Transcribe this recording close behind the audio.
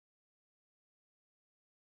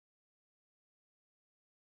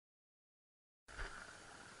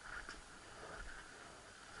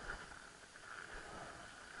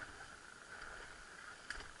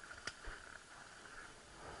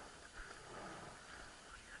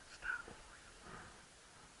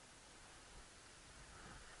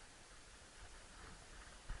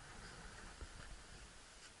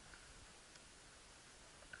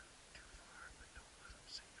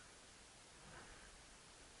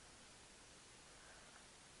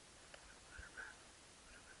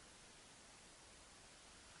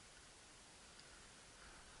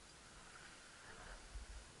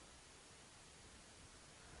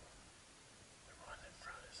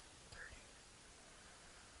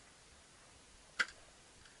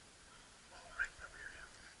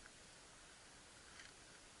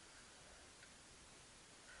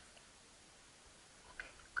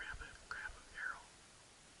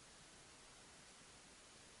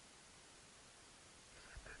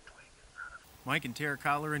Mike and Tera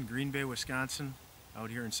in Green Bay, Wisconsin,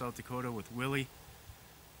 out here in South Dakota with Willie.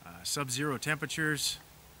 Sub-zero temperatures,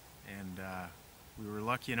 and we were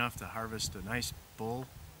lucky enough to harvest a nice bull,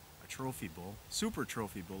 a trophy bull, super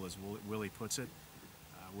trophy bull as Willie puts it,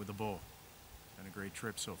 with a bow. Been a great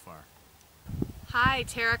trip so far. Hi,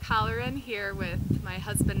 Tera here with my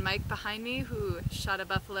husband Mike behind me, who shot a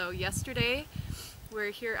buffalo yesterday.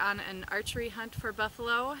 We're here on an archery hunt for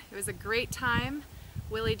buffalo. It was a great time.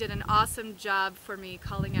 Willie did an awesome job for me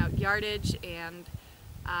calling out yardage, and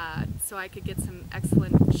so I could get some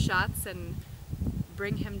excellent shots and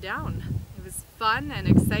bring him down. It was fun and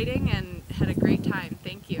exciting and had a great time.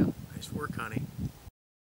 Thank you. Nice work, honey.